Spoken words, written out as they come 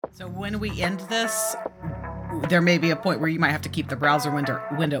So when we end this, there may be a point where you might have to keep the browser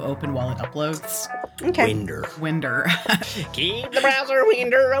window open while it uploads. Okay. Winder. Keep the browser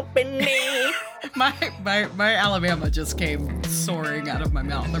window open. My Alabama just came soaring out of my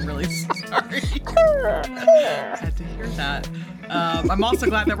mouth. I'm really sorry. I had to hear that. I'm also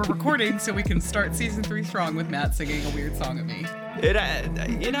glad that we're recording so we can start season 3 strong with Matt singing a weird song at me.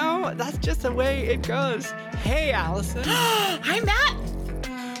 That's just the way it goes. Hey, Allison. Hi, Matt.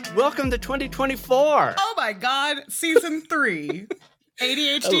 Welcome to 2024. Oh my God, season 3.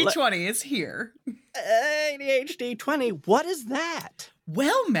 ADHd20 is here. ADHd20, what is that?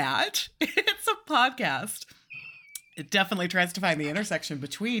 Well, Matt, it's a podcast. It definitely tries to find the intersection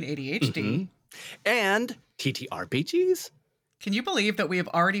between ADHD and TTRPGs. Can you believe that we have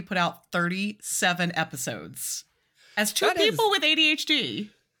already put out 37 episodes as two people with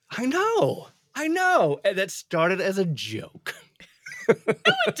ADHD? I know. And that started as a joke. No,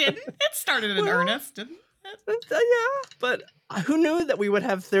 it didn't. It started in earnest, didn't it? Yeah, but who knew that we would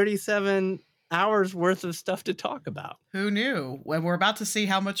have 37 hours worth of stuff to talk about? Who knew? Well, we're about to see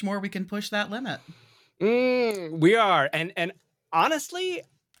how much more we can push that limit. We are. And honestly,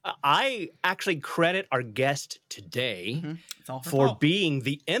 I actually credit our guest today for being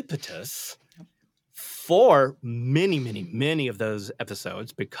the impetus for many of those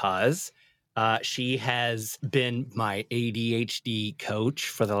episodes, because she has been my ADHD coach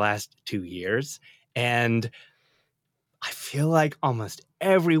for the last 2 years. And I feel like almost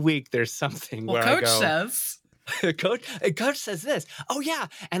every week there's something where Coach I go... says... Coach says this. Oh, yeah.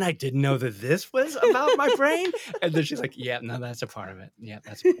 And I didn't know that this was about my brain. And then she's like, yeah, no, that's a part of it. Yeah,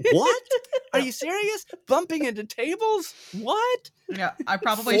 that's... What? Are you serious? Bumping into tables? What? Yeah, I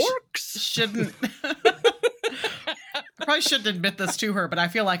probably shouldn't... I probably shouldn't admit this to her, but I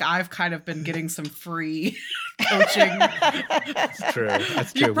feel like I've kind of been getting some free coaching. That's true.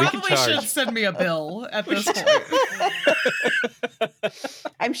 You probably should send me a bill at this point.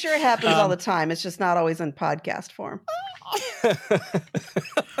 I'm sure it happens all the time. It's just not always in podcast form.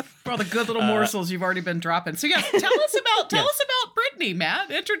 For all the good little morsels you've already been dropping. So yes, tell us about Brittany,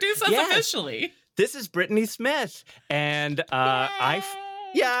 Matt. Introduce us officially. This is Brittany Smith, and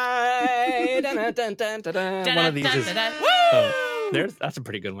Yay! Dun, dun, dun, dun, dun, dun. One of these is... that's a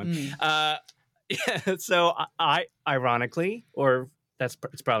pretty good one. So I ironically, or it's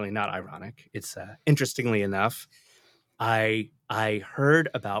probably not ironic, it's interestingly enough, I heard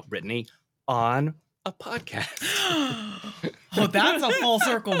about Brittany on a podcast. Oh, that's a full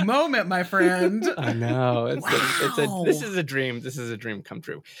circle moment, my friend. I know. This is a dream. This is a dream come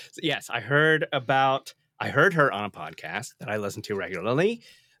true. So yes, I heard her on a podcast that I listen to regularly,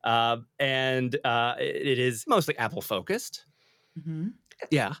 and it is mostly Apple focused. Mm-hmm.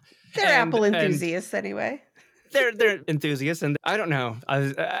 Yeah, they're Apple enthusiasts anyway. They're enthusiasts, and I don't know.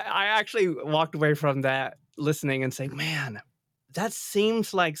 I actually walked away from that listening and saying, "Man, that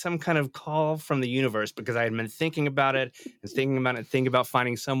seems like some kind of call from the universe," because I had been thinking about it and thinking about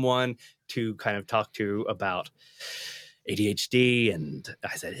finding someone to kind of talk to about ADHD, and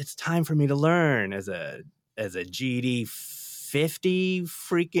I said it's time for me to learn as a GD 50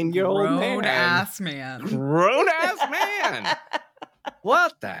 freaking year old man. Grown ass man.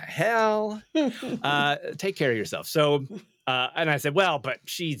 What the hell? Take care of yourself. So, and I said, well, but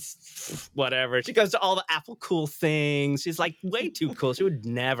she's whatever. She goes to all the Apple cool things. She's like way too cool. She would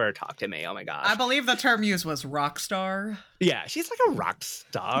never talk to me. Oh my gosh. I believe the term used was rock star. Yeah, she's like a rock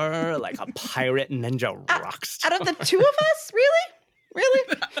star, like a pirate ninja rock star. Out of the two of us, really?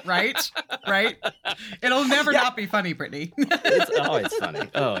 Right. It'll never not be funny, Brittany. It's funny.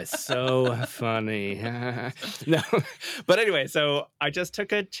 Oh, it's so funny. No, but anyway, so I just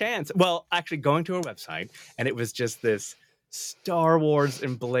took a chance. Well, actually going to her website, and it was just this Star Wars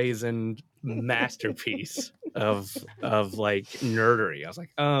emblazoned masterpiece of like nerdery. I was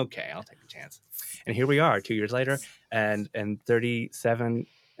like, okay, I'll take a chance. And here we are 2 years later, and 37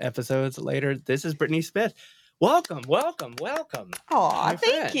 episodes later, this is Brittany Smith. Welcome. Aw,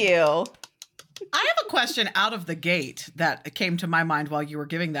 thank you. I have a question out of the gate that came to my mind while you were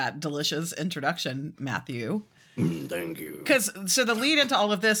giving that delicious introduction, Matthew. Thank you. Because so the lead into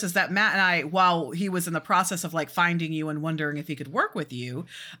all of this is that Matt and I, while he was in the process of like finding you and wondering if he could work with you,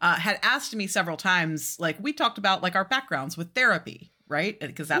 had asked me several times, like we talked about like our backgrounds with therapy, right?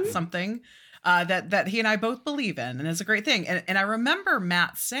 Because that's something that he and I both believe in, and is a great thing. And I remember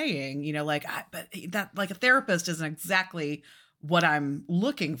Matt saying, but that like a therapist isn't exactly what I'm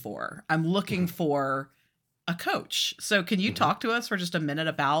looking for. I'm looking for a coach. So can you talk to us for just a minute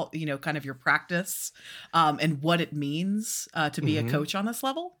about, kind of your practice and what it means to be a coach on this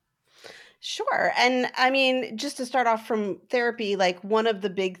level? Sure. And I mean, just to start off from therapy, like one of the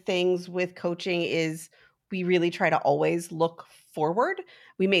big things with coaching is we really try to always look forward.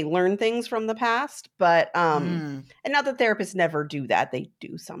 We may learn things from the past, but and not that therapists never do that. They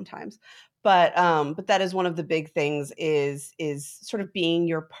do sometimes. But that is one of the big things is sort of being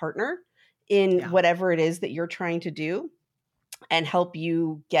your partner in whatever it is that you're trying to do and help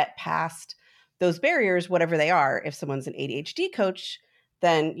you get past those barriers, whatever they are. If someone's an ADHD coach,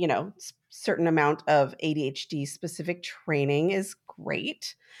 then, certain amount of ADHD specific training is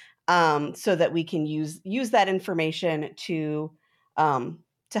great, so that we can use that information to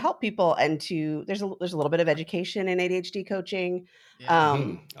help people and there's a little bit of education in ADHD coaching, a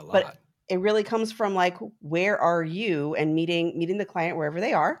lot. But it really comes from like, where are you, and meeting the client wherever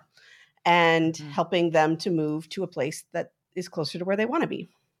they are, and helping them to move to a place that is closer to where they want to be.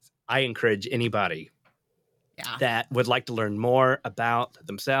 I encourage anybody that would like to learn more about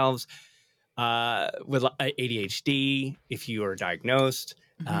themselves with ADHD, if you are diagnosed,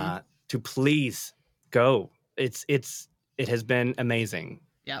 to please go. It has been amazing.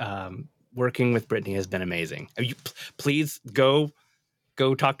 Yeah. Working with Brittany has been amazing. Please go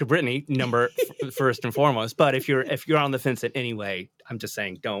talk to Brittany, first and foremost. But if you're on the fence in any way, I'm just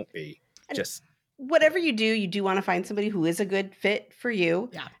saying, don't be. Just whatever you do want to find somebody who is a good fit for you.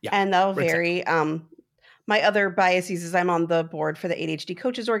 Yeah. And that'll vary. My other biases is I'm on the board for the ADHD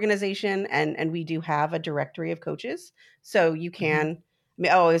Coaches Organization, and we do have a directory of coaches. So you can, I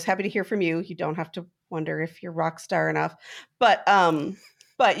mean, always happy to hear from you. You don't have to wonder if you're rock star enough, but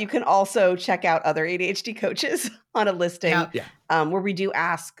you can also check out other ADHD coaches on a listing where we do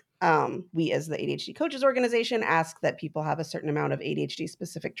ask, we as the ADHD Coaches Organization ask that people have a certain amount of ADHD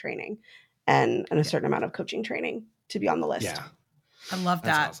specific training and a certain amount of coaching training to be on the list. Yeah. I love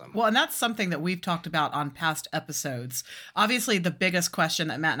that. That's awesome. Well, and that's something that we've talked about on past episodes. Obviously, the biggest question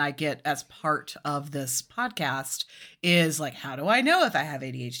that Matt and I get as part of this podcast is like, how do I know if I have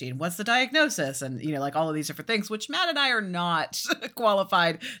ADHD, and what's the diagnosis? And, like all of these different things, which Matt and I are not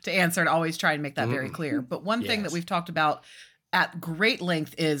qualified to answer, and always try and make that very clear. But one thing that we've talked about at great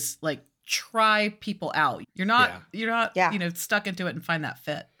length is like, try people out. You're not, stuck into it and find that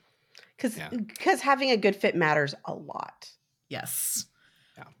fit. Because having a good fit matters a lot. Yes.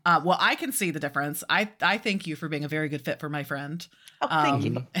 Yeah. Well, I can see the difference. I thank you for being a very good fit for my friend. Oh, thank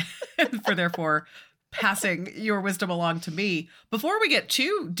you. And for therefore passing your wisdom along to me. Before we get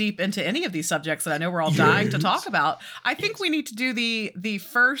too deep into any of these subjects that I know we're all dying to talk about, I think we need to do the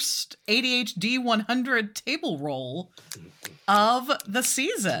first ADHd20 table roll of the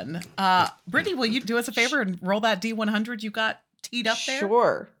season. Brittany, will you do us a favor and roll that D100 you got teed up there?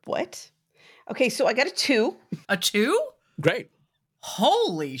 Sure. What? Okay, so I got a 2. A 2? Great.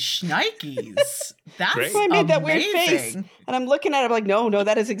 Holy shnikes. That's great. I made that weird face. And I'm looking at it like, no,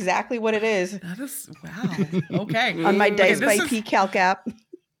 that is exactly what it is. That is, wow. Okay. On my Dice by P-Calc app.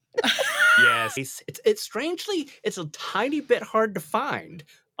 Yes. It's strangely, it's a tiny bit hard to find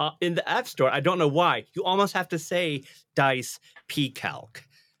in the App Store. I don't know why. You almost have to say Dice P-Calc.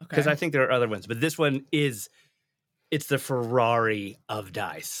 Because I think there are other ones. But this one it's the Ferrari of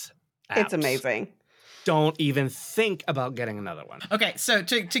Dice apps. It's amazing. Don't even think about getting another one. Okay, so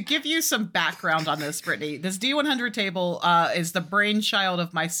to give you some background on this, Brittany, this D100 table is the brainchild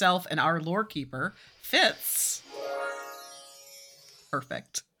of myself and our lore keeper, Fitz.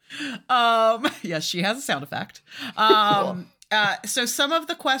 Perfect. Yes, she has a sound effect. Cool. So some of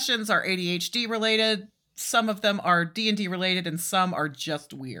the questions are ADHD related, some of them are D&D related, and some are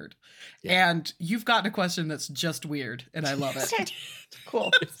just weird. Yeah. And you've gotten a question that's just weird, and I love it.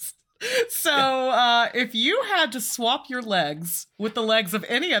 Cool. So if you had to swap your legs with the legs of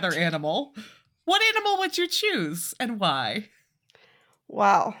any other animal, what animal would you choose and why?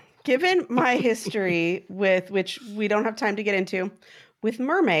 Wow. Given my history with, which we don't have time to get into, with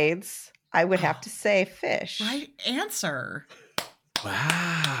mermaids, I would have to say fish. Right answer.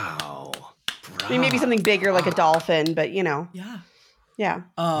 Wow. I mean, maybe something bigger like a dolphin, but Yeah. Yeah.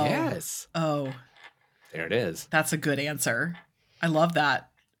 Oh. Yes. Oh. There it is. That's a good answer. I love that.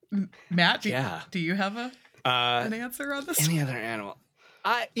 Matt, do you have an answer on this? Any other animal?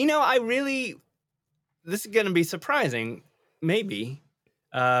 I really, this is going to be surprising, maybe,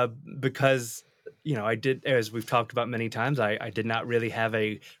 because, I did, as we've talked about many times, I did not really have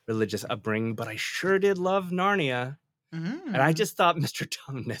a religious upbringing, but I sure did love Narnia. And I just thought Mr.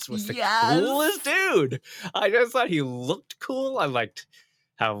 Tumnus was the coolest dude. I just thought he looked cool. I liked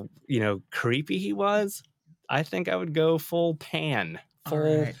how, creepy he was. I think I would go full Pan.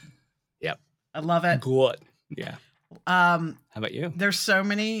 Full. Right. Yep. I love it. Good. Yeah. How about you? There's so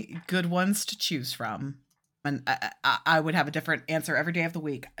many good ones to choose from. And I would have a different answer every day of the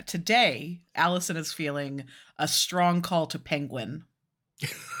week. Today, Allison is feeling a strong call to penguin.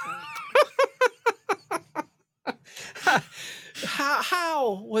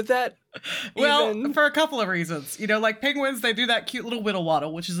 How would that Well, for a couple of reasons. You know, like penguins, they do that cute little whittle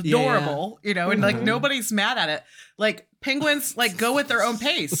waddle, which is adorable, you know, and like nobody's mad at it. Like penguins like go at their own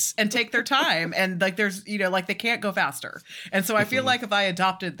pace and take their time, and like there's, you know, like they can't go faster. And so I feel like if I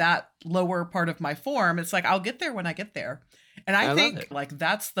adopted that lower part of my form, it's like I'll get there when I get there. And I think like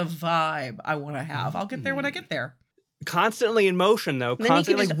that's the vibe I want to have. I'll get there when I get there. Constantly in motion though, then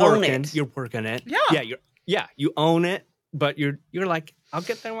constantly you working. You're working it. Yeah. You own it. But you're like, I'll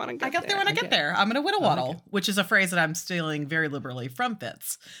get there when I get there. I get there when I get there. I'm going to whittle waddle, which is a phrase that I'm stealing very liberally from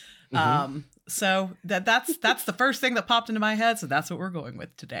Fitz. So that's the first thing that popped into my head. So that's what we're going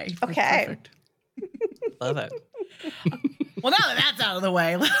with today. Okay. Perfect. Love it. Well, now that that's out of the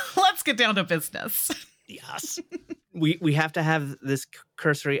way, let's get down to business. Yes. We have to have this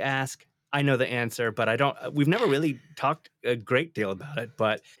cursory ask. I know the answer, but I don't. We've never really talked a great deal about it.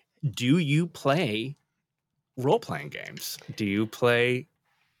 But do you play role-playing games? Do you play?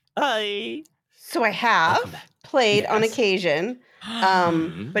 So I have played on occasion,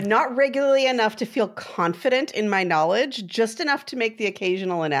 but not regularly enough to feel confident in my knowledge, just enough to make the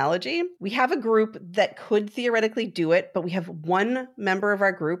occasional analogy. We have a group that could theoretically do it, but we have one member of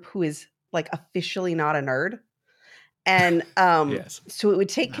our group who is like officially not a nerd. And so it would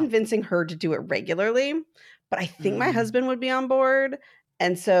take convincing her to do it regularly, but I think my husband would be on board.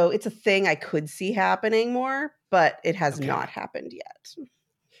 And so it's a thing I could see happening more, but it has not happened yet. All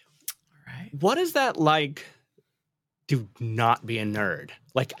right. What is that like to not be a nerd?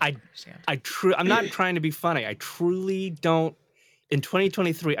 Like I'm not trying to be funny. I truly don't. In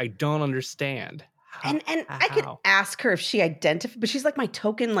 2023, I don't understand. And I could ask her if she identified, but she's like my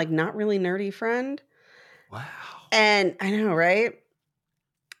token, like not really nerdy friend. Wow. And I know, right?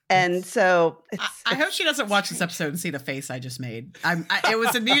 And so I hope she doesn't watch this episode and see the face I just made. It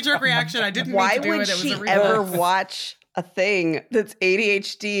was a knee-jerk reaction. I didn't mean to do it. Why would she ever watch a thing that's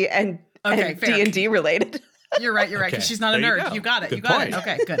ADHD and D&D related? You're right. Because she's not a nerd. You got it. Good point.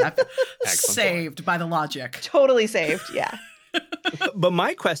 Okay, good. Saved by the logic. Totally saved. Yeah. But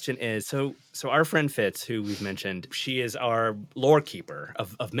my question is, so our friend Fitz, who we've mentioned, she is our lore keeper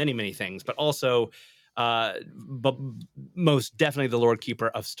of many, many things, but also but most definitely the lore keeper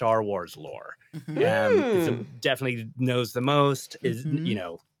of Star Wars lore. Definitely knows the most, is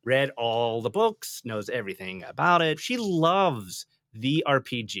read all the books, knows everything about it. She loves the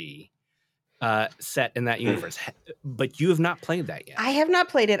RPG set in that universe, but you have not played that yet. I have not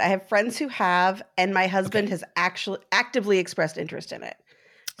played it. I have friends who have, and my husband has actually actively expressed interest in it.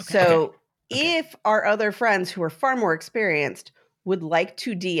 So if our other friends who are far more experienced would like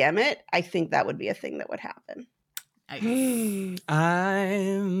to DM it, I think that would be a thing that would happen. I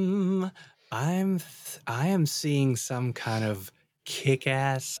am seeing some kind of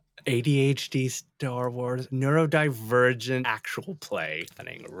kick-ass ADHD Star Wars neurodivergent actual play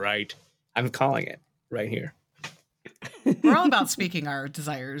happening, right? I'm calling it right here. We're all about speaking our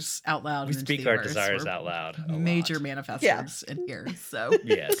desires out loud. We speak our desires out loud. Major manifestors in here. So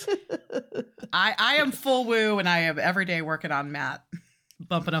yes, I am full woo, and I am every day working on Matt,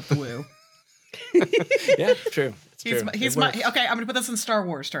 bumping up the woo. Yeah, true. He's my okay. I'm gonna put this in Star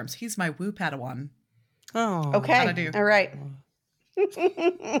Wars terms. He's my woo Padawan. Oh, okay. All right.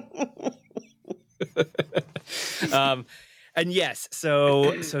 And yes,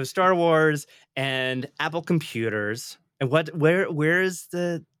 so Star Wars and Apple computers, and where's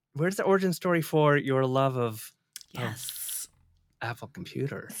the origin story for your love of Apple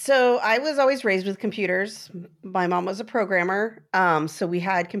computers? So I was always raised with computers. My mom was a programmer, so we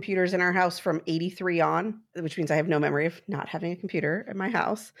had computers in our house from 83 on, which means I have no memory of not having a computer in my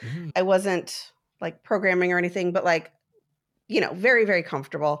house. I wasn't like programming or anything, but like, very, very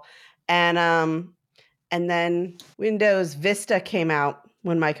comfortable. And then Windows Vista came out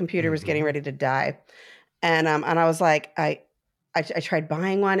when my computer was getting ready to die. And I was like, I tried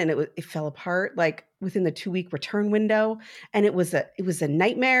buying one, and it fell apart like within the 2-week return window. And it was a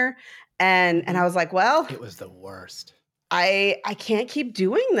nightmare. And I was like, well, it was the worst. I can't keep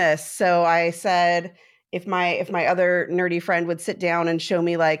doing this. So I said, if my other nerdy friend would sit down and show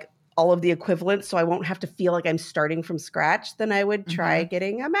me like all of the equivalents, so I won't have to feel like I'm starting from scratch, then I would try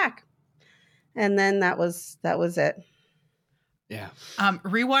getting a Mac. And then that was it. Yeah.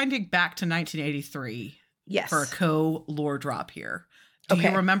 Rewinding back to 1983. Yes. For a co-lore drop here. Do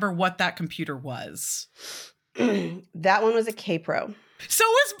you remember what that computer was? That one was a K-Pro. So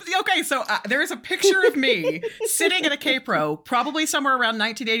there's a picture of me sitting at a K-Pro, probably somewhere around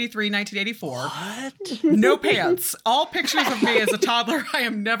 1983, 1984. What? No pants. All pictures of me as a toddler. I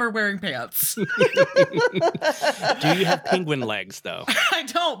am never wearing pants. Do you have penguin legs though? I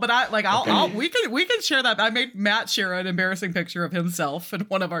don't, but we can share that. I made Matt share an embarrassing picture of himself in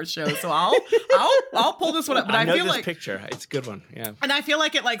one of our shows, so I'll pull this one up. But I know feel this like picture. It's a good one. Yeah. And I feel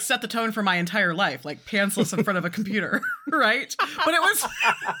like it like set the tone for my entire life, like pantsless in front of a computer, right? But it was.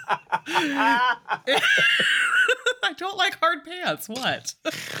 I don't like hard pants. What?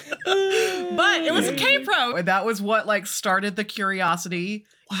 But it was a K-Pro, and that was what like started the curiosity.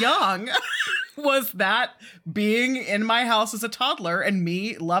 Young was that being in my house as a toddler and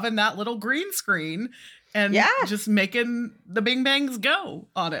me loving that little green screen and just making the bing bangs go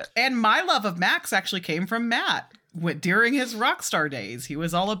on it. And my love of Max actually came from Matt. During his Rockstar days, he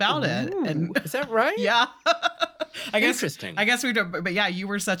was all about it. And is that right? Yeah. Interesting. I guess we do, but yeah, you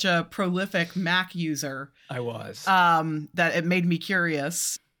were such a prolific Mac user. I was. That it made me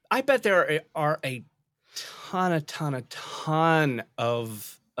curious. I bet there are a ton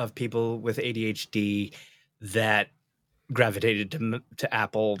of people with ADHD that gravitated to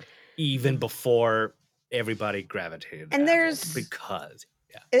Apple even before everybody gravitated to and Apple there's because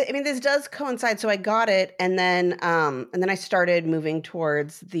I mean, this does coincide. So I got it, and then I started moving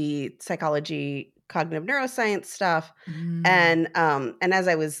towards the psychology, cognitive neuroscience stuff, and as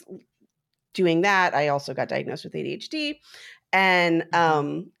I was doing that, I also got diagnosed with ADHD, and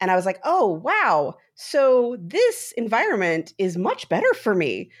I was like, oh wow, so this environment is much better for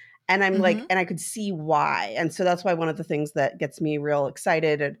me, and I'm like, and I could see why, and so that's why one of the things that gets me real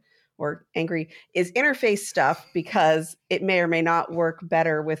excited or angry is interface stuff, because it may or may not work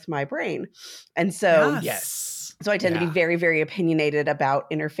better with my brain. And so, so I tend to be very, very opinionated about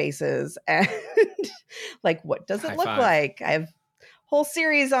interfaces and like, what does it look like? I have a whole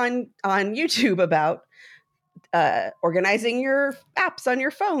series on YouTube about organizing your apps on your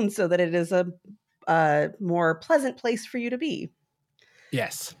phone so that it is a more pleasant place for you to be.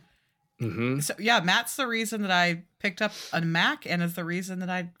 Yes. So yeah, Matt's the reason that I picked up a Mac and is the reason that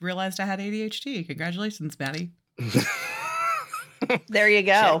I realized I had ADHD. Congratulations, Maddie. There you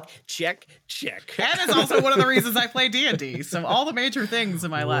go. Check. And it's also one of the reasons I play D&D. So all the major things in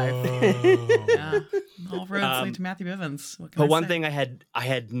my life. Yeah. All roads lead to Matthew Bivens. But one thing I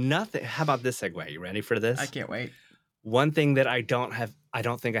had nothing. How about this segue? You ready for this? I can't wait. One thing that I don't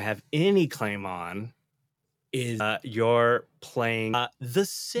think I have any claim on is you're playing The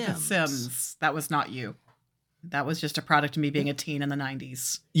Sims. The Sims. That was not you. That was just a product of me being a teen in the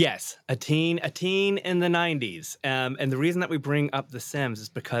 90s. Yes, a teen in the 90s. And the reason that we bring up The Sims is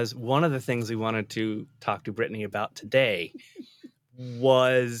because one of the things we wanted to talk to Brittany about today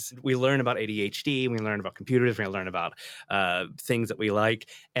was we learn about ADHD, we learn about computers, we learn about things that we like.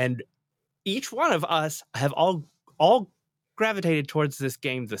 And each one of us have all gravitated towards this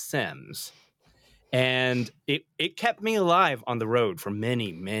game, The Sims. And it kept me alive on the road for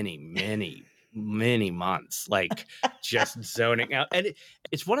many months, like just zoning out. And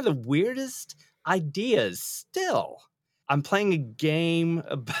it's one of the weirdest ideas still. I'm playing a game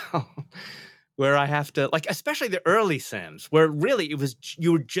about where I have to, like, especially the early Sims, where really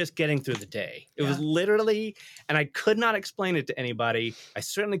you were just getting through the day. It was literally, and I could not explain it to anybody. I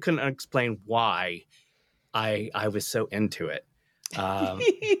certainly couldn't explain why I was so into it.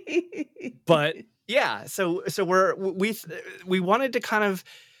 But yeah, so we wanted to kind of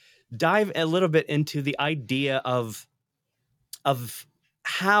dive a little bit into the idea of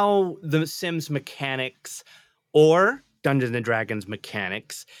how the Sims mechanics or Dungeons and Dragons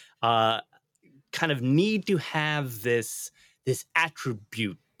mechanics kind of need to have this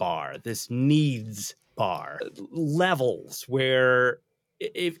attribute bar, this needs bar, levels where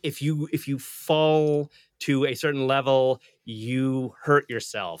if you fall to a certain level, you hurt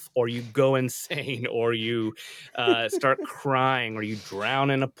yourself, or you go insane, or you start crying, or you drown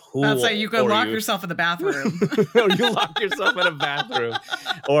in a pool. That's like you go lock yourself in the bathroom. Or you lock yourself in a bathroom,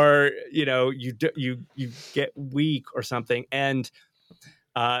 or you get weak or something. And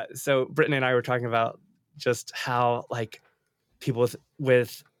so Brittany and I were talking about just how like people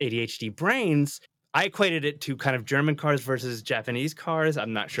with ADHD brains. I equated it to kind of German cars versus Japanese cars.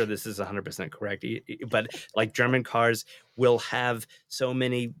 I'm not sure this is 100% correct, but like German cars will have so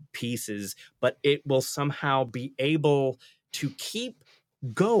many pieces, but it will somehow be able to keep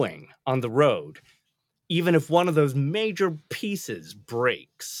going on the road, even if one of those major pieces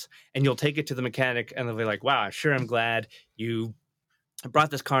breaks. And you'll take it to the mechanic and they'll be like, wow, sure, I'm glad you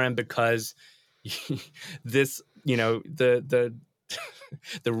brought this car in because this, the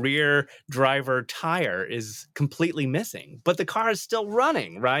the rear driver tire is completely missing, but the car is still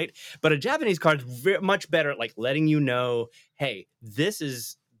running, right? But a Japanese car is much better at like letting you know, hey, this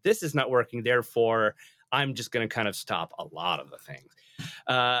is not working, therefore I'm just going to kind of stop a lot of the things.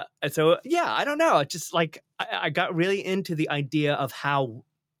 And so, yeah, I don't know. It's just like I got really into the idea of how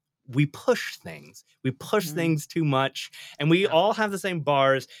we push things. We push things too much, and we all have the same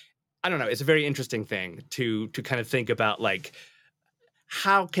bars. I don't know. It's a very interesting thing to kind of think about, like,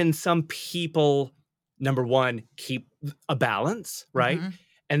 how can some people, number one, keep a balance, right?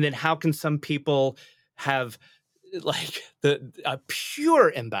 And then how can some people have like a pure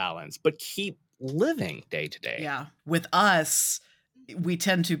imbalance, but keep living day to day? Yeah. With us, we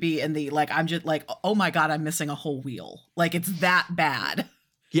tend to be in the, like, I'm just like, oh my God, I'm missing a whole wheel. Like, it's that bad.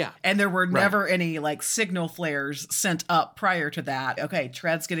 Yeah. And there were never any like signal flares sent up prior to that. Okay,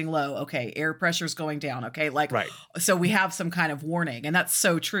 tread's getting low. Okay, air pressure's going down. Okay, like, so we have some kind of warning. And that's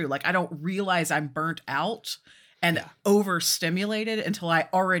so true. Like, I don't realize I'm burnt out and overstimulated until I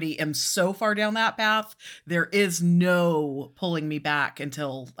already am so far down that path. There is no pulling me back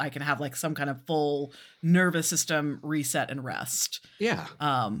until I can have like some kind of full nervous system reset and rest. Yeah.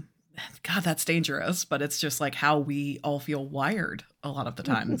 God, that's dangerous, but it's just like how we all feel wired a lot of the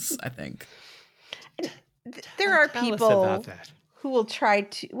times, I think. There are people who will try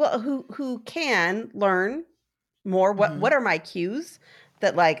to, well, who can learn more. What are my cues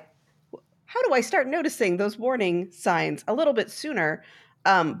that, like, how do I start noticing those warning signs a little bit sooner?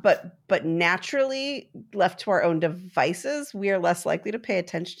 But naturally, left to our own devices, we are less likely to pay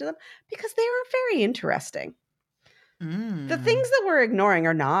attention to them because they are very interesting. The things that we're ignoring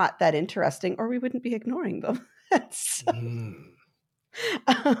are not that interesting, or we wouldn't be ignoring them. So,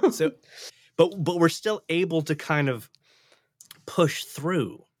 but we're still able to kind of push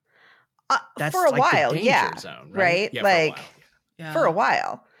through. That's for a like while, the danger zone, right? Yeah, like for a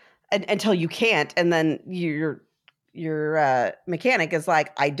while, until you can't, and then your mechanic is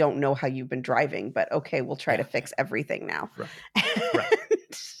like, I don't know how you've been driving, but okay, we'll try to fix everything now.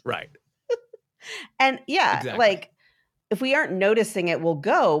 Right. And like, if we aren't noticing it, we'll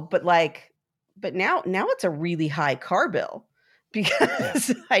go. But now it's a really high car bill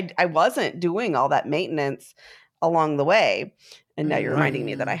because I wasn't doing all that maintenance along the way. And now you're reminding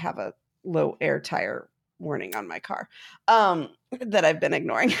me that I have a low air tire warning on my car that I've been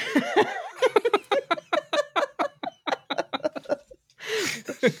ignoring.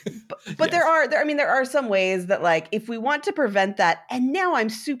 But there are some ways that, like, if we want to prevent that, and now I'm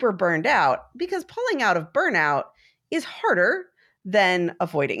super burned out, because pulling out of burnout is harder than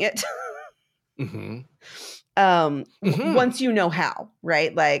avoiding it. Once you know how,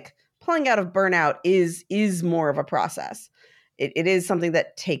 right? Like, pulling out of burnout is more of a process. It is something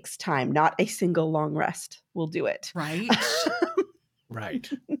that takes time. Not a single long rest will do it. Right. Right.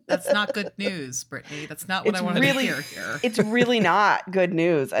 That's not good news, Brittany. That's not what I wanted to hear here. It's really not good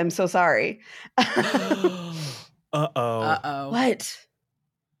news. I'm so sorry. What?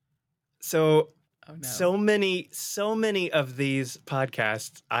 So so many of these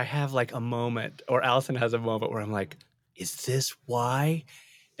podcasts, I have like a moment, or Allison has a moment where I'm like, is this why?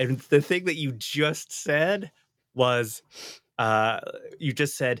 And the thing that you just said was, you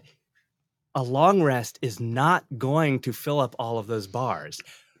just said, a long rest is not going to fill up all of those bars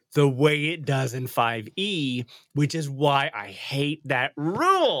the way it does in 5E, which is why I hate that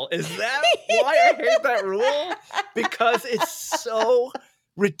rule. Is that why I hate that rule? Because it's so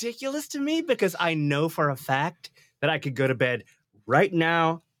ridiculous to me, because I know for a fact that I could go to bed right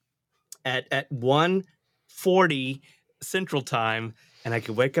now at 1:40 Central Time, and I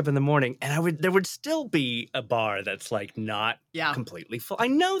could wake up in the morning, and there would still be a bar that's like not completely full. I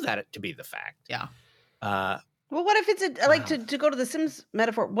know that to be the fact. Yeah. Well, what if it's to go to the Sims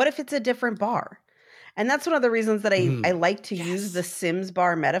metaphor? What if it's a different bar? And that's one of the reasons that I like to use the Sims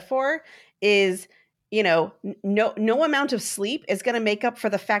bar metaphor is, no amount of sleep is going to make up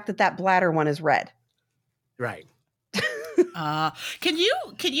for the fact that bladder one is red. Right. Can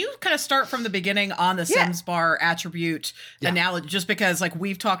you kind of start from the beginning on the Sims bar attribute analogy, just because like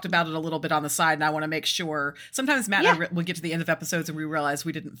we've talked about it a little bit on the side, and I want to make sure. Sometimes Matt and I will get to the end of episodes and we realize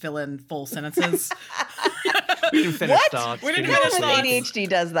we didn't fill in full sentences. We didn't finish thoughts. We didn't finish thoughts. ADHD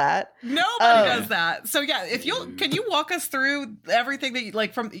does that. Nobody does that. So yeah, can you walk us through everything that you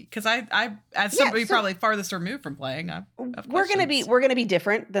like from, because I as somebody probably farthest removed from playing, we're gonna be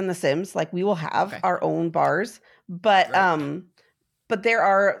different than the Sims. Like, we will have our own bars. But there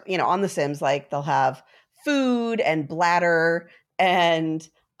are, on the Sims, like, they'll have food and bladder and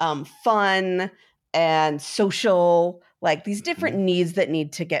fun and social, like these different needs that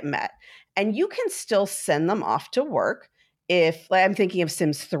need to get met. And you can still send them off to work if like, I'm thinking of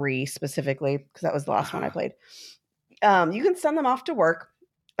Sims 3 specifically, because that was the last one I played. You can send them off to work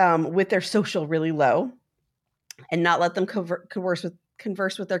with their social really low and not let them converse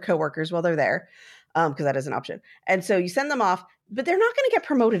with their coworkers while they're there, because that is an option. And so you send them off, but they're not going to get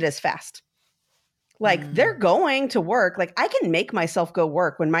promoted as fast. Like they're going to work. Like I can make myself go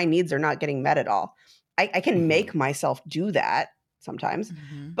work when my needs are not getting met at all. I can make myself do that sometimes,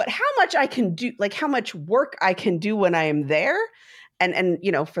 but how much I can do, like how much work I can do when I am there. And,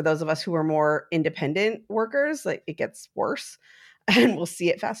 you know, for those of us who are more independent workers, like it gets worse and we'll see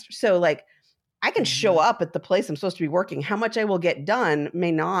it faster. So like I can show up at the place I'm supposed to be working. How much I will get done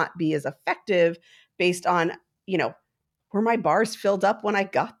may not be as effective based on, you know, were my bars filled up when I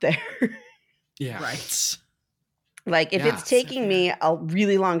got there? Yeah. Right. Like if it's taking me a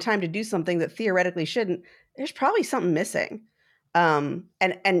really long time to do something that theoretically shouldn't, there's probably something missing. And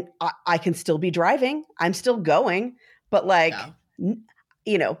I can still be driving. I'm still going, but like,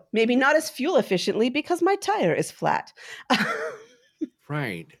 you know, maybe not as fuel efficiently because my tire is flat.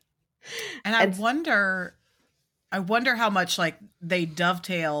 Right. And I wonder how much like they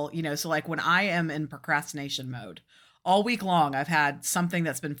dovetail, you know, so like when I am in procrastination mode all week long, I've had something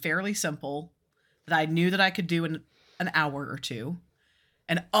that's been fairly simple that I knew that I could do in an hour or two.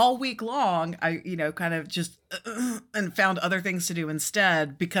 And all week long, I, you know, kind of just and found other things to do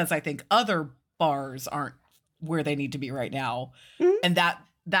instead because I think other bars aren't where they need to be right now. And that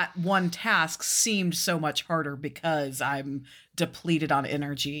one task seemed so much harder because I'm depleted on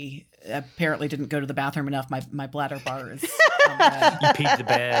energy. Apparently didn't go to the bathroom enough. My bladder bar is you peed the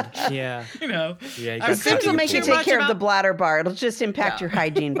bed. Yeah. You know. Yeah. Sims will make you take care of the bladder bar. It'll just impact your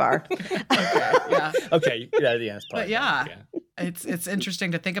hygiene bar. Okay. Yeah. Okay. Yeah. But yeah. It's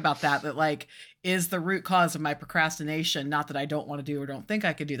interesting to think about that like is the root cause of my procrastination not that I don't want to do or don't think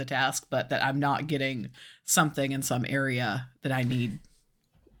I could do the task, but that I'm not getting something in some area that I need.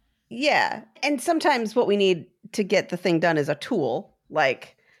 Yeah. And sometimes what we need to get the thing done is a tool,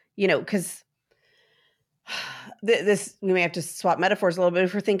 like, you know, because this, we may have to swap metaphors a little bit.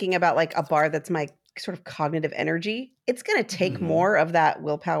 If we're thinking about like a bar that's my sort of cognitive energy, it's going to take more of that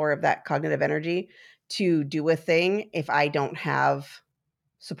willpower, of that cognitive energy to do a thing if I don't have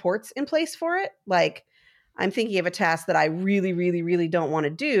supports in place for it. Like I'm thinking of a task that I really, really, really don't want to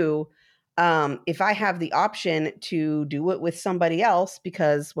do. If I have the option to do it with somebody else,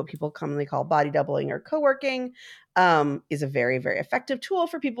 because what people commonly call body doubling or co-working is a very, very effective tool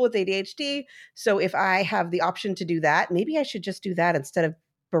for people with ADHD. So if I have the option to do that, maybe I should just do that instead of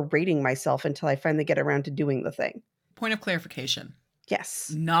berating myself until I finally get around to doing the thing. Point of clarification.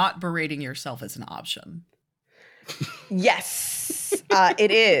 Yes. Not berating yourself is an option. Yes,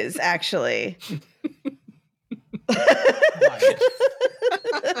 it is actually.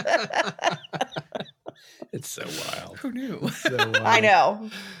 It's so wild. Who knew? So wild. I know.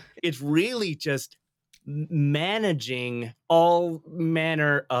 It's really just managing all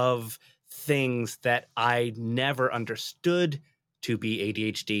manner of things that I never understood to be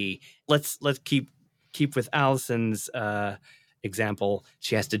ADHD. Let's keep with Allison's example.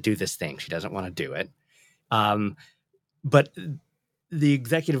 She has to do this thing. She doesn't want to do it. But the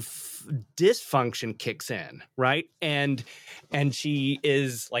executive dysfunction kicks in, right? And she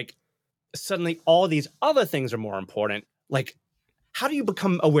is like, suddenly all these other things are more important. Like, how do you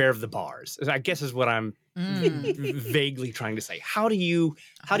become aware of the bars? I guess is what I'm vaguely trying to say. How do you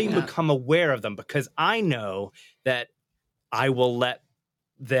become aware of them? Because I know that I will let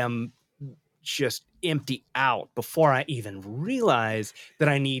them just empty out before I even realize that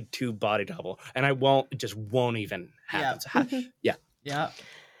I need to body double, and it just won't even happen. Yeah.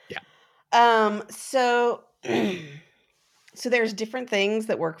 So there's different things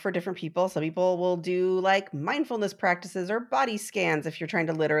that work for different people. Some people will do like mindfulness practices or body scans if you're trying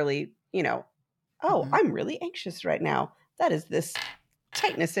to literally, you know, I'm really anxious right now. That is this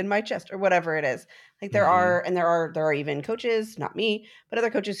tightness in my chest or whatever it is. Like there are even coaches, not me, but other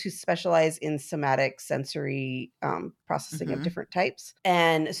coaches who specialize in somatic sensory processing of different types.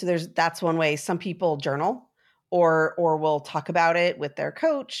 And so that's one way. Some people journal or will talk about it with their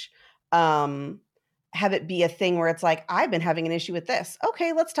coach. Have it be a thing where it's like, I've been having an issue with this.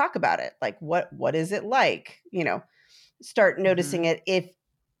 Okay, let's talk about it. Like, what is it like? You know, start noticing it.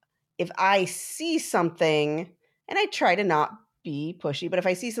 If I see something, and I try to not be pushy, but if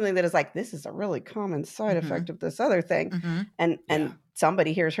I see something that is like, this is a really common side effect of this other thing, and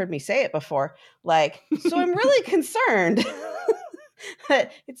somebody here has heard me say it before, like, so I'm really concerned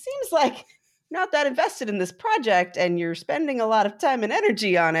that it seems like not that invested in this project, and you're spending a lot of time and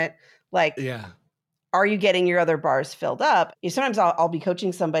energy on it. Like, are you getting your other bars filled up? Sometimes I'll be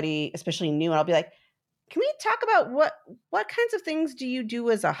coaching somebody, especially new, and I'll be like, Can we talk about what kinds of things do you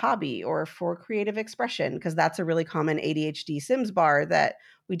do as a hobby or for creative expression? Because that's a really common ADHD Sims bar that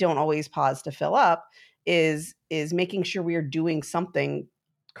we don't always pause to fill up, is making sure we are doing something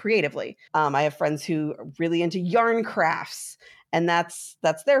creatively. I have friends who are really into yarn crafts, and that's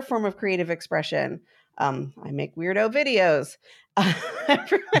their form of creative expression. I make weirdo videos.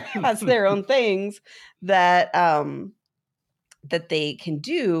 Everyone has their own things that that they can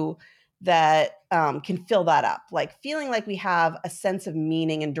do that can fill that up. Like feeling like we have a sense of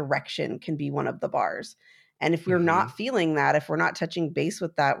meaning and direction can be one of the bars. And if we're not feeling that, if we're not touching base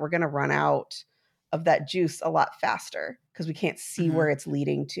with that, we're going to run out of that juice a lot faster because we can't see where it's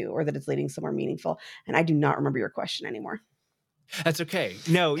leading to, or that it's leading somewhere meaningful. And I do not remember your question anymore. That's okay.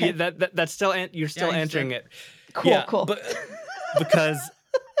 No, okay. That's still, you're still answering it. Cool. But, because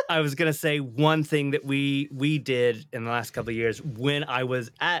I was going to say one thing that we did in the last couple of years when I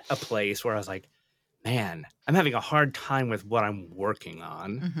was at a place where I was like, man, I'm having a hard time with what I'm working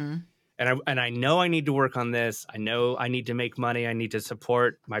on. And I know I need to work on this. I know I need to make money. I need to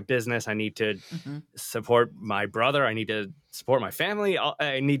support my business. I need to support my brother. I need to support my family.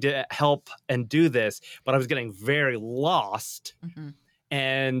 I need to help and do this. But I was getting very lost.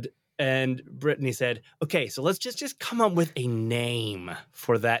 And Brittany said, okay, so let's just come up with a name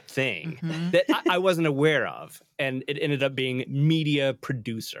for that thing that I wasn't aware of. And it ended up being media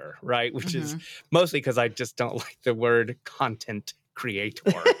producer, right? Which is mostly because I just don't like the word content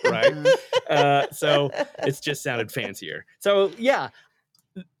creator, right? So it's just sounded fancier. So yeah,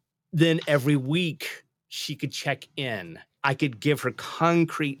 then every week she could check in. I could give her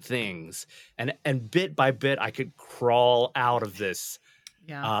concrete things, and bit by bit I could crawl out of this.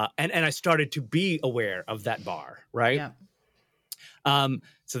 Yeah. And I started to be aware of that bar, right? Yeah.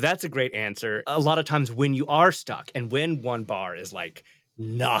 So that's a great answer. A lot of times when you are stuck and when one bar is like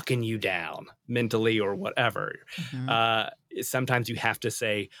knocking you down mentally or whatever, sometimes you have to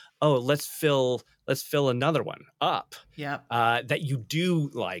say, oh, let's fill another one up. Yeah. That you do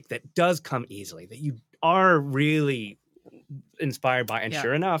like, that does come easily, that you are really inspired by. And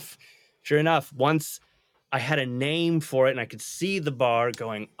sure enough, once I had a name for it and I could see the bar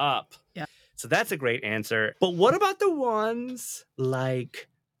going up. Yeah. So that's a great answer. But what about the ones like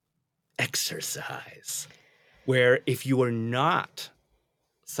exercise, where if you are not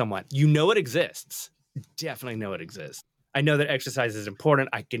someone, you know it exists, definitely know it exists. I know that exercise is important.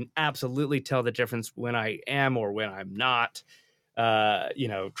 I can absolutely tell the difference when I am or when I'm not,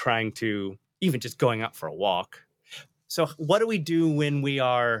 trying to, even just going out for a walk. So what do we do when we've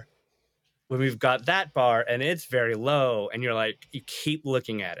got that bar and it's very low and you're like, you keep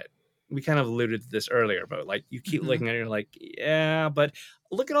looking at it? We kind of alluded to this earlier, but like you keep looking at it, you're like, yeah, but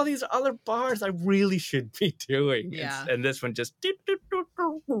look at all these other bars I really should be doing. Yeah. And this one just.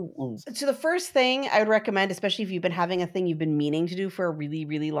 So the first thing I would recommend, especially if you've been having a thing you've been meaning to do for a really,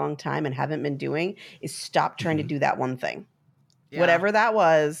 really long time and haven't been doing, is stop trying to do that one thing. Yeah. Whatever that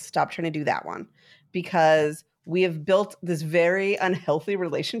was, stop trying to do that one. Because we have built this very unhealthy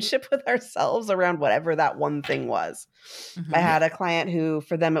relationship with ourselves around whatever that one thing was. I had a client who,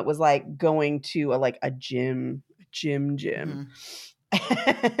 for them, it was like going to a gym.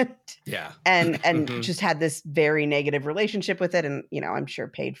 And just had this very negative relationship with it. And, I'm sure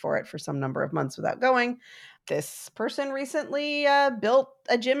paid for it for some number of months without going. This person recently built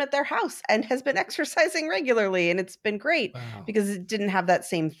a gym at their house and has been exercising regularly. And it's been great because it didn't have that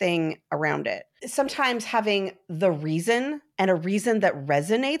same thing around it. Sometimes having the reason, and a reason that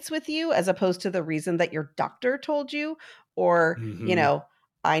resonates with you, as opposed to the reason that your doctor told you, or,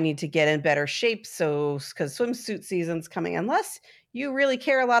 I need to get in better shape. So, because swimsuit season's coming, unless you really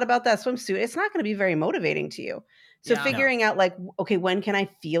care a lot about that swimsuit, it's not going to be very motivating to you. So figuring out okay, when can I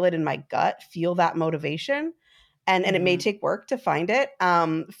feel it in my gut, feel that motivation? And it may take work to find it.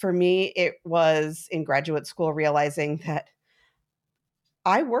 For me, it was in graduate school, realizing that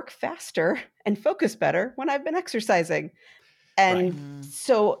I work faster and focus better when I've been exercising. And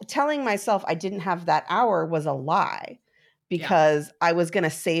so telling myself I didn't have that hour was a lie, because I was going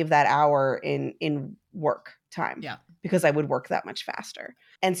to save that hour in work time. Yeah. Because I would work that much faster.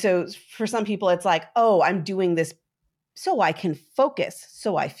 And so for some people, it's like, oh, I'm doing this so I can focus,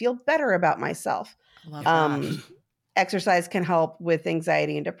 so I feel better about myself. Love that. Exercise can help with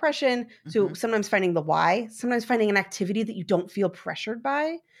anxiety and depression. So sometimes finding the why, sometimes finding an activity that you don't feel pressured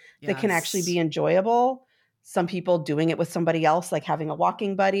by, that can actually be enjoyable. Some people doing it with somebody else, like having a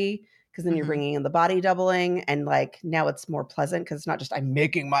walking buddy, because then you're bringing in the body doubling, and now it's more pleasant because it's not just I'm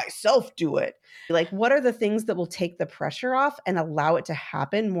making myself do it. What are the things that will take the pressure off and allow it to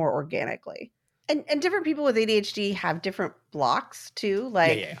happen more organically? And different people with ADHD have different blocks too.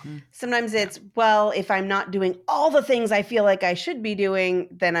 Like sometimes it's, well, if I'm not doing all the things I feel like I should be doing,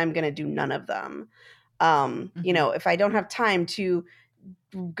 then I'm going to do none of them. You know, if I don't have time to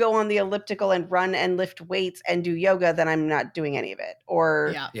go on the elliptical and run and lift weights and do yoga, then I'm not doing any of it.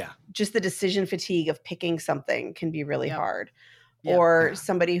 Or just the decision fatigue of picking something can be really hard. Or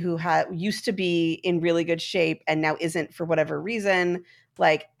somebody who used to be in really good shape and now isn't for whatever reason,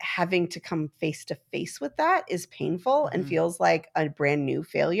 like having to come face to face with that is painful and feels like a brand new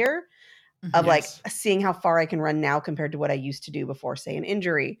failure of like seeing how far I can run now compared to what I used to do before, say, an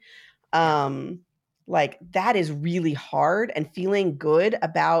injury. Like that is really hard, and feeling good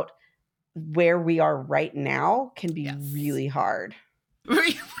about where we are right now can be really hard.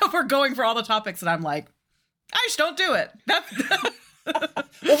 We're going for all the topics and I'm like, I just don't do it. That's well,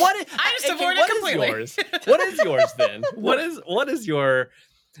 I just avoid it completely. What is yours then? What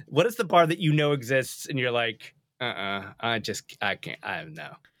is the bar that you know exists and you're like, I can't, I don't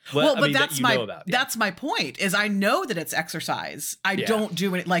know. But that's my point is I know that it's exercise. I don't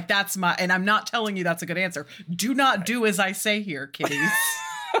do it. Like and I'm not telling you that's a good answer. Do not do as I say here, kiddies.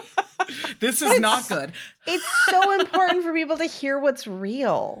 This is not good. It's so important for people to hear what's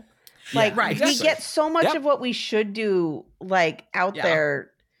real. Like we get so much of what we should do like out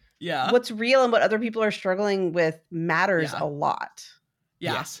there. Yeah. What's real and what other people are struggling with matters a lot.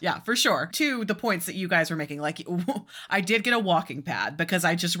 Yeah. Yes. Yeah, for sure. To the points that you guys were making, like I did get a walking pad because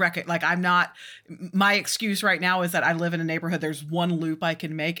I just my excuse right now is that I live in a neighborhood. There's one loop I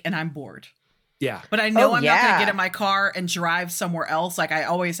can make and I'm bored. Yeah. But I know I'm not going to get in my car and drive somewhere else. Like I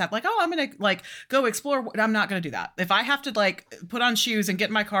always have like, I'm going to like go explore. I'm not going to do that. If I have to like put on shoes and get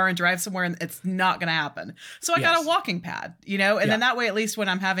in my car and drive somewhere, and it's not going to happen. So I got a walking pad, you know, and then that way, at least when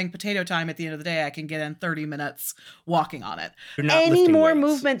I'm having potato time at the end of the day, I can get in 30 minutes walking on it. Any more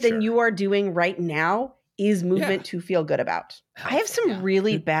movement than you are doing right now is movement to feel good about. I have some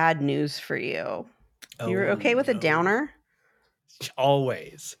really bad news for you. You're okay with a downer?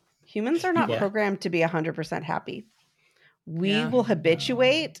 Always. Humans are not programmed to be 100% happy. We will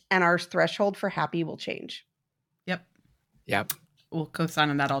habituate and our threshold for happy will change. Yep. We'll co-sign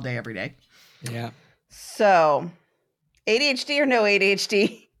on that all day, every day. Yeah. So ADHD or no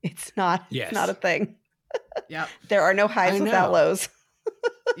ADHD, it's not a thing. Yep. There are no highs without lows.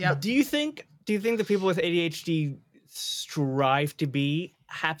 Yeah. Do you think that people with ADHD strive to be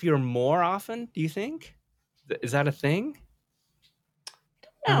happier more often? Do you think? Is that a thing?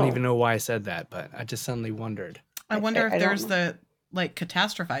 I don't even know why I said that, but I just suddenly wondered. I wonder if there's the like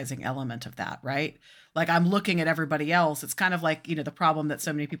catastrophizing element of that, right? Like I'm looking at everybody else. It's kind of like, you know, the problem that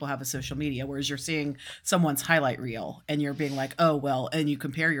so many people have with social media, whereas you're seeing someone's highlight reel and you're being like, oh, well, and you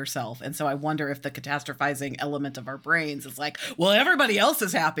compare yourself. And so I wonder if the catastrophizing element of our brains is like, well, everybody else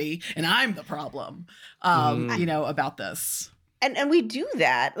is happy and I'm the problem, you know, about this. And we do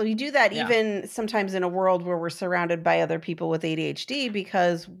that. We do that even sometimes in a world where we're surrounded by other people with ADHD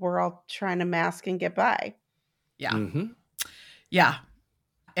because we're all trying to mask and get by. Yeah. Mm-hmm. Yeah.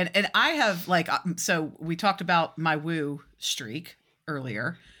 And I have like, so we talked about my woo streak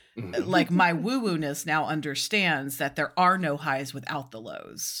earlier. Mm-hmm. Like my woo-woo-ness now understands that there are no highs without the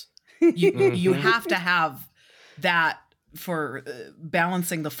lows. You have to have that for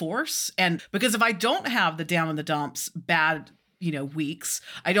balancing the force. And because if I don't have the down in the dumps, bad, you know, weeks,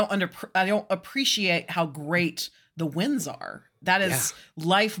 I don't appreciate how great the wins are. That is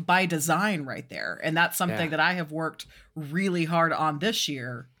life by design right there. And that's something that I have worked really hard on this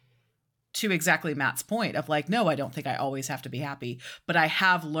year, to exactly Matt's point of like, no, I don't think I always have to be happy, but I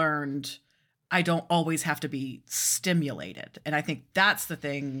have learned I don't always have to be stimulated. And I think that's the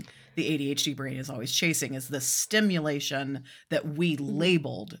thing the ADHD brain is always chasing, is the stimulation that we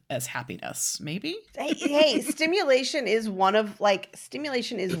labeled as happiness. Maybe? Hey, stimulation is one of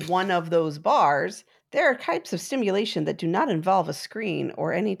those bars. There are types of stimulation that do not involve a screen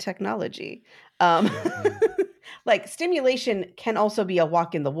or any technology. Like stimulation can also be a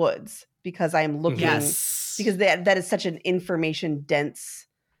walk in the woods because I'm looking, because that is such an information dense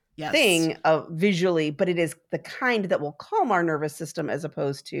thing visually, but it is the kind that will calm our nervous system as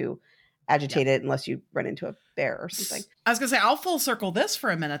opposed to agitate it unless you run into a bear or something. I was gonna say, I'll full circle this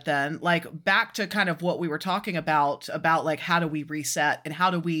for a minute then, like back to kind of what we were talking about like how do we reset and how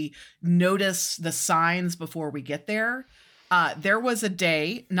do we notice the signs before we get there. There was a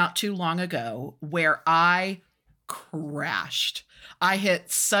day not too long ago where I crashed. I hit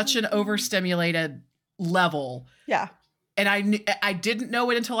such an overstimulated level. Yeah. I didn't know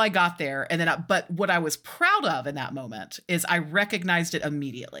it until I got there. And then, but what I was proud of in that moment is I recognized it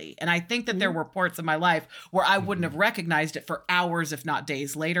immediately. And I think that there were parts of my life where I wouldn't have recognized it for hours, if not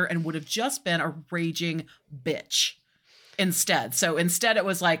days later, and would have just been a raging bitch instead. So instead it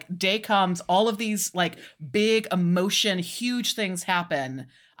was like, day comes, all of these like big emotion, huge things happen.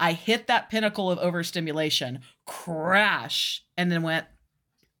 I hit that pinnacle of overstimulation, crash, and then went,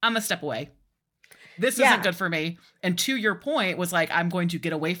 I'm a step away. This isn't good for me. And to your point was like, I'm going to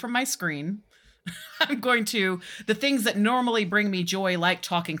get away from my screen. I'm going to, the things that normally bring me joy, like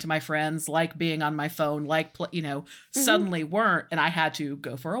talking to my friends, like being on my phone, like, suddenly weren't. And I had to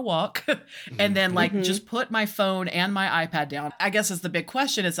go for a walk and then like just put my phone and my iPad down. I guess is the big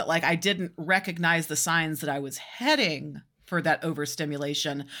question is that like, I didn't recognize the signs that I was heading for that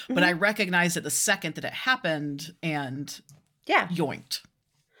overstimulation, but I recognized it the second that it happened and yoinked.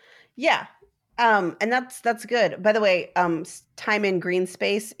 Yeah. And that's good. By the way, time in green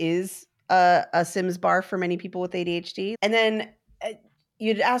space is a Sims bar for many people with ADHD. And then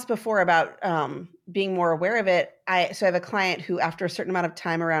you'd asked before about being more aware of it. I have a client who, after a certain amount of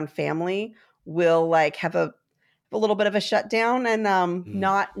time around family, will like have a little bit of a shutdown and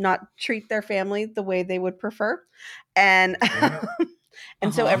not treat their family the way they would prefer. And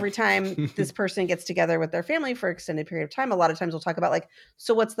and so every time this person gets together with their family for an extended period of time, a lot of times we'll talk about like,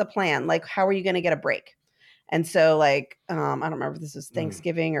 so what's the plan? Like, how are you going to get a break? And so like, I don't remember if this was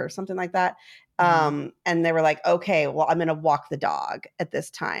Thanksgiving or something like that. And they were like, okay, well, I'm going to walk the dog at this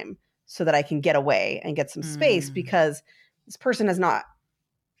time so that I can get away and get some space, because this person has not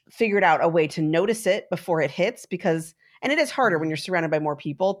figured out a way to notice it before it hits, and it is harder when you're surrounded by more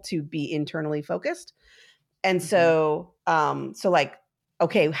people to be internally focused. And so like,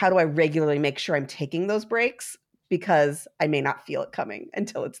 okay, how do I regularly make sure I'm taking those breaks? Because I may not feel it coming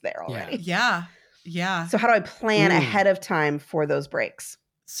until it's there already. Yeah. So how do I plan ahead of time for those breaks?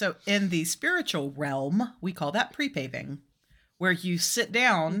 So in the spiritual realm, we call that pre-paving, where you sit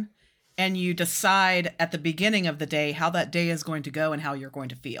down and you decide at the beginning of the day how that day is going to go and how you're going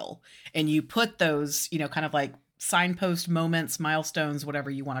to feel. And you put those, kind of like signpost moments, milestones,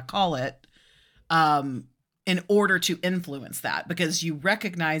 whatever you want to call it, in order to influence that, because you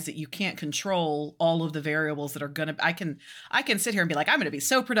recognize that you can't control all of the variables that are going to, I can sit here and be like, I'm going to be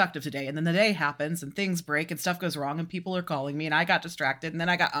so productive today. And then the day happens and things break and stuff goes wrong and people are calling me and I got distracted and then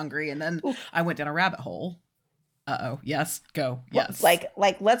I got hungry and then I went down a rabbit hole. Uh-oh. Yes. Go. Yes. Like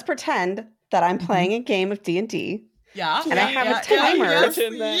let's pretend that I'm playing a game of D&D. Yeah. And I have a timer.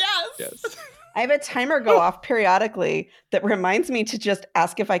 Yes. I have a timer go off periodically that reminds me to just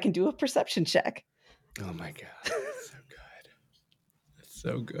ask if I can do a perception check. Oh my God. That's so good. That's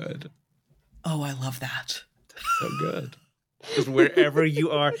so good. Oh, I love that. That's so good. Because wherever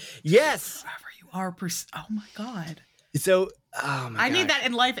you are. Yes. Wherever you are. Oh my God. So, I need that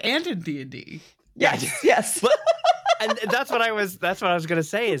in life and in D&D. Yes. And that's what I was going to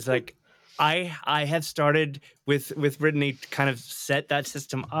say is like, I have started with Brittany to kind of set that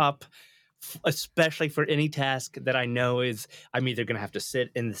system up, especially for any task that I know is I'm either going to have to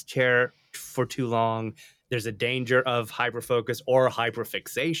sit in this chair for too long. There's a danger of hyperfocus or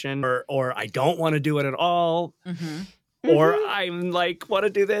hyperfixation, or I don't want to do it at all. Or I'm like, want to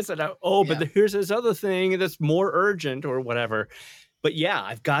do this. And but here's this other thing that's more urgent or whatever. But yeah,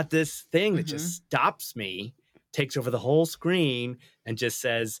 I've got this thing that just stops me, takes over the whole screen and just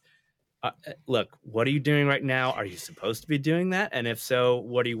says, look, what are you doing right now? Are you supposed to be doing that? And if so,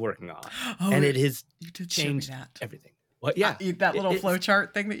 what are you working on? And it has changed everything. What? Yeah. That little flow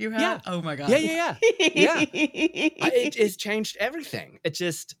chart thing that you had? Yeah. Oh my God. Yeah. It has changed everything. It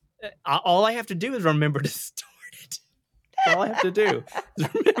just, all I have to do is remember to start it. That's all I have to do is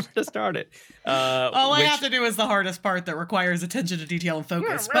remember to start it. All I have to do is the hardest part that requires attention to detail and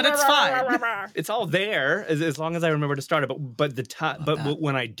focus, but it's fine. It's all there as long as I remember to start it. But the time,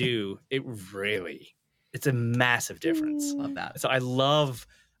 when I do, it's a massive difference. Love that. So I love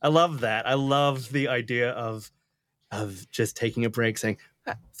that. I love the idea of just taking a break, saying,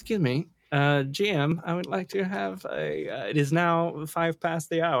 "Excuse me, GM, I would like to have it is now 5 past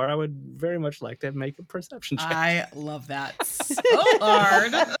the hour. I would very much like to make a perception check." I love that so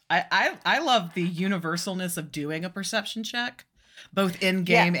hard. I love the universalness of doing a perception check, both in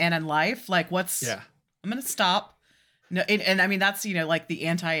game and in life. Like, I'm going to stop. No, and I mean, that's, like the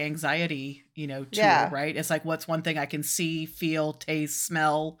anti-anxiety, tool, right? It's like, what's one thing I can see, feel, taste,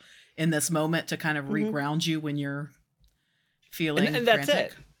 smell in this moment to kind of reground you when you're feeling and that's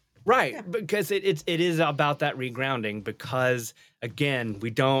frantic. it. Right. Because it is about that regrounding, because again,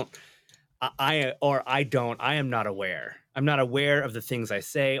 I am not aware. I'm not aware of the things I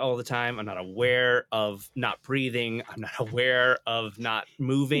say all the time. I'm not aware of not breathing. I'm not aware of not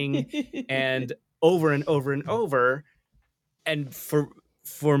moving. And over and over and over. And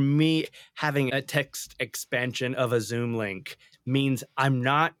for me, having a text expansion of a Zoom link means I'm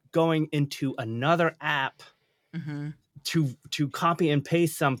not going into another app to copy and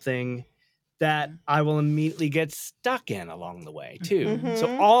paste something that I will immediately get stuck in along the way too.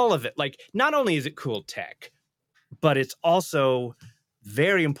 So all of it, like, not only is it cool tech, but it's also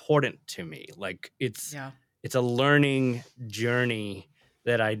very important to me. Like, it's a learning journey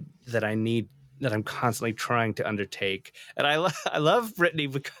that I need, that I'm constantly trying to undertake. And I love Brittany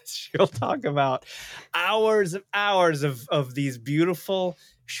because she'll talk about hours of these beautiful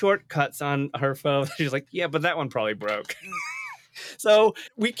shortcuts on her phone. She's like, yeah, but that one probably broke. So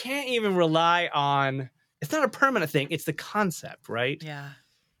we can't even rely on, it's not a permanent thing. It's the concept, right? Yeah.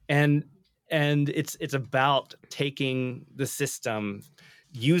 And it's about taking the system,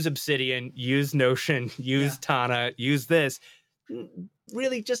 use Obsidian, use Notion, use Tana, use this,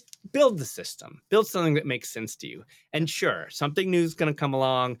 really just build the system, build something that makes sense to you. And sure, something new is going to come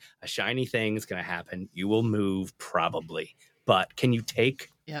along, a shiny thing is going to happen. You will move probably, but can you take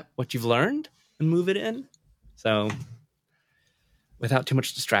what you've learned and move it in? So without too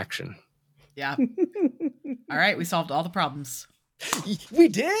much distraction. Yeah. All right. We solved all the problems. We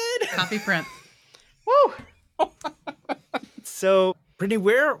did. Copy print. Woo. So, Brittany,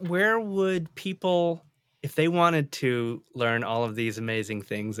 where would people, if they wanted to learn all of these amazing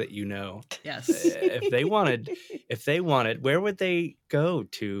things that you know, if they wanted, where would they go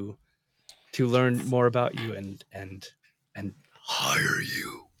to learn more about you and hire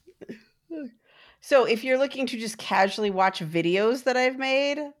you? So if you're looking to just casually watch videos that I've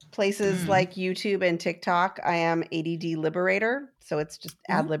made, places like YouTube and TikTok, I am ADD Liberator. So it's just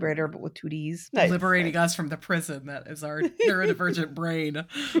Ad Liberator, but with 2 Ds. Liberating us from the prison that is our neurodivergent brain.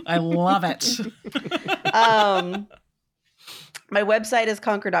 I love it. My website is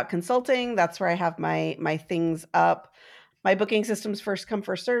conquer.consulting. That's where I have my things up. My booking system's first come,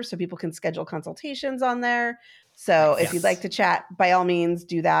 first serve, so people can schedule consultations on there. So if you'd like to chat, by all means,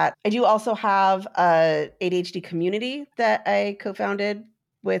 do that. I do also have a ADHD community that I co-founded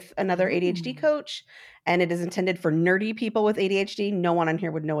with another ADHD coach, and it is intended for nerdy people with ADHD. No one on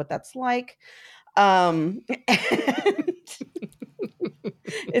here would know what that's like. And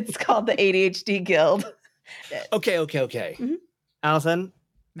it's called the ADHD Guild. Okay. Allison,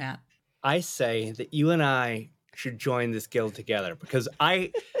 Matt, I say that you and I should join this guild together, because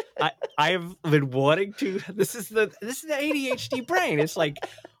I've been wanting to. This is the ADHD brain. It's like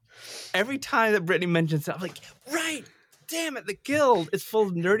every time that Brittany mentions it, I'm like, right, damn it, the guild is full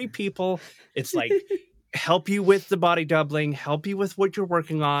of nerdy people. It's like, help you with the body doubling, help you with what you're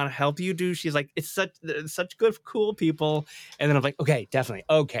working on, help you do. She's like, it's such good, cool people. And then I'm like, okay, definitely.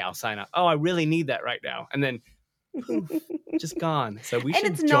 Okay, I'll sign up. Oh, I really need that right now. And then poof, just gone. So we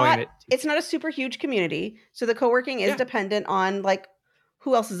should join it. It's not a super huge community. So the co-working is dependent on like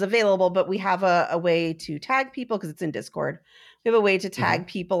who else is available, but we have a way to tag people because it's in Discord. We have a way to tag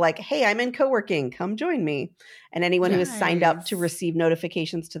people like, hey, I'm in co-working, come join me. And anyone who has signed up to receive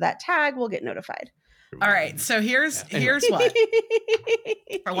notifications to that tag will get notified. All right. So here's what.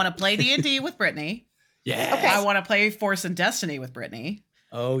 I want to play D&D with Brittany. Yeah. Okay. I want to play Force and Destiny with Brittany.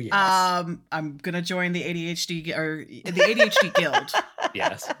 Oh, yes. I'm going to join the ADHD Guild.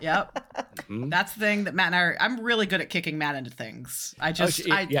 Yes. Yep. That's the thing that Matt and I are, I'm really good at kicking Matt into things. I just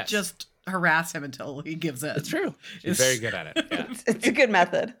harass him until he gives in. It's true. He's very good at it. Yeah. It's a good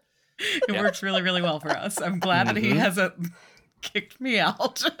method. It works really, really well for us. I'm glad that he hasn't kicked me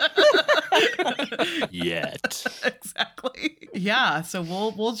out. Yet. Exactly. Yeah. So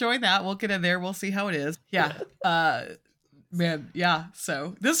we'll join that. We'll get in there. We'll see how it is. Yeah. Man, yeah.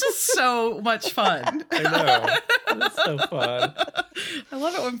 So this is so much fun. I know. It's so fun. I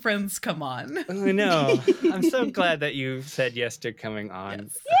love it when friends come on. I know. I'm so glad that you said yes to coming on.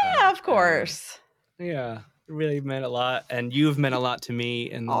 Yes. Yeah, of course. Yeah, it really meant a lot. And you've meant a lot to me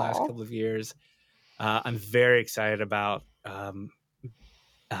in the last couple of years. I'm very excited about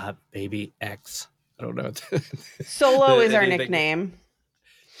Baby X. I don't know. Solo is our nickname.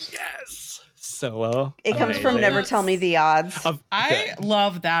 Yes. Solo. It comes from Never Tell Me the Odds. I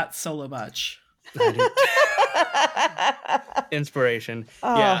love that so much. Inspiration.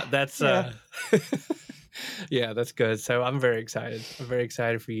 Yeah, that's yeah, that's good. So I'm very excited. I'm very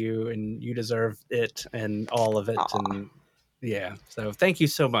excited for you, and you deserve it and all of it. And yeah, so thank you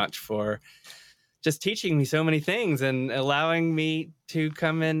so much for just teaching me so many things and allowing me to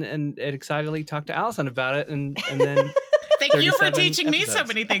come in and excitedly talk to Allison about it, and then Thank you for teaching me so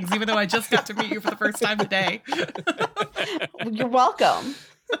many things, even though I just got to meet you for the first time today. You're welcome.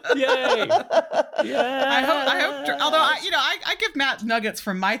 Yay! I hope. Although I give Matt nuggets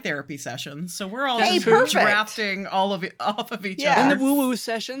from my therapy sessions, so we're all just drafting all of it off of each other. And the woo-woo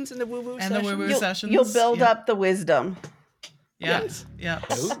sessions, You'll build up the wisdom. Yes. Yeah.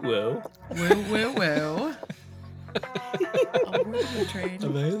 Woo.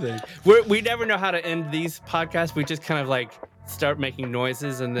 Amazing. We never know how to end these podcasts. We just kind of like start making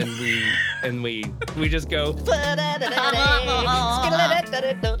noises, and then we just go.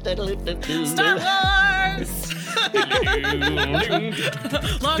 Star Wars.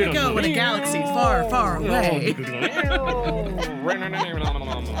 Long ago in a galaxy far, far away.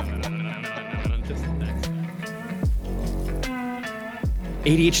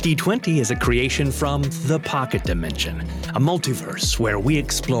 ADHd20 is a creation from the Pocket Dimension, a multiverse where we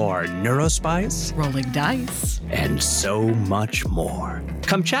explore neurospice, rolling dice, and so much more.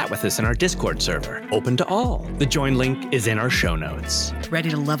 Come chat with us in our Discord server, open to all. The join link is in our show notes.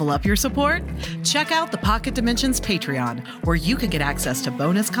 Ready to level up your support? Check out the Pocket Dimensions Patreon, where you can get access to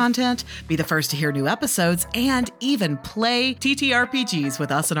bonus content, be the first to hear new episodes, and even play TTRPGs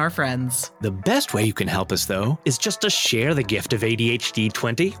with us and our friends. The best way you can help us, though, is just to share the gift of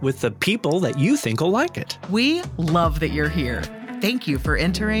ADHd20 with the people that you think will like it. We love that you're here. Thank you for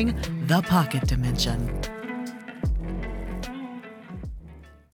entering the Pocket Dimension.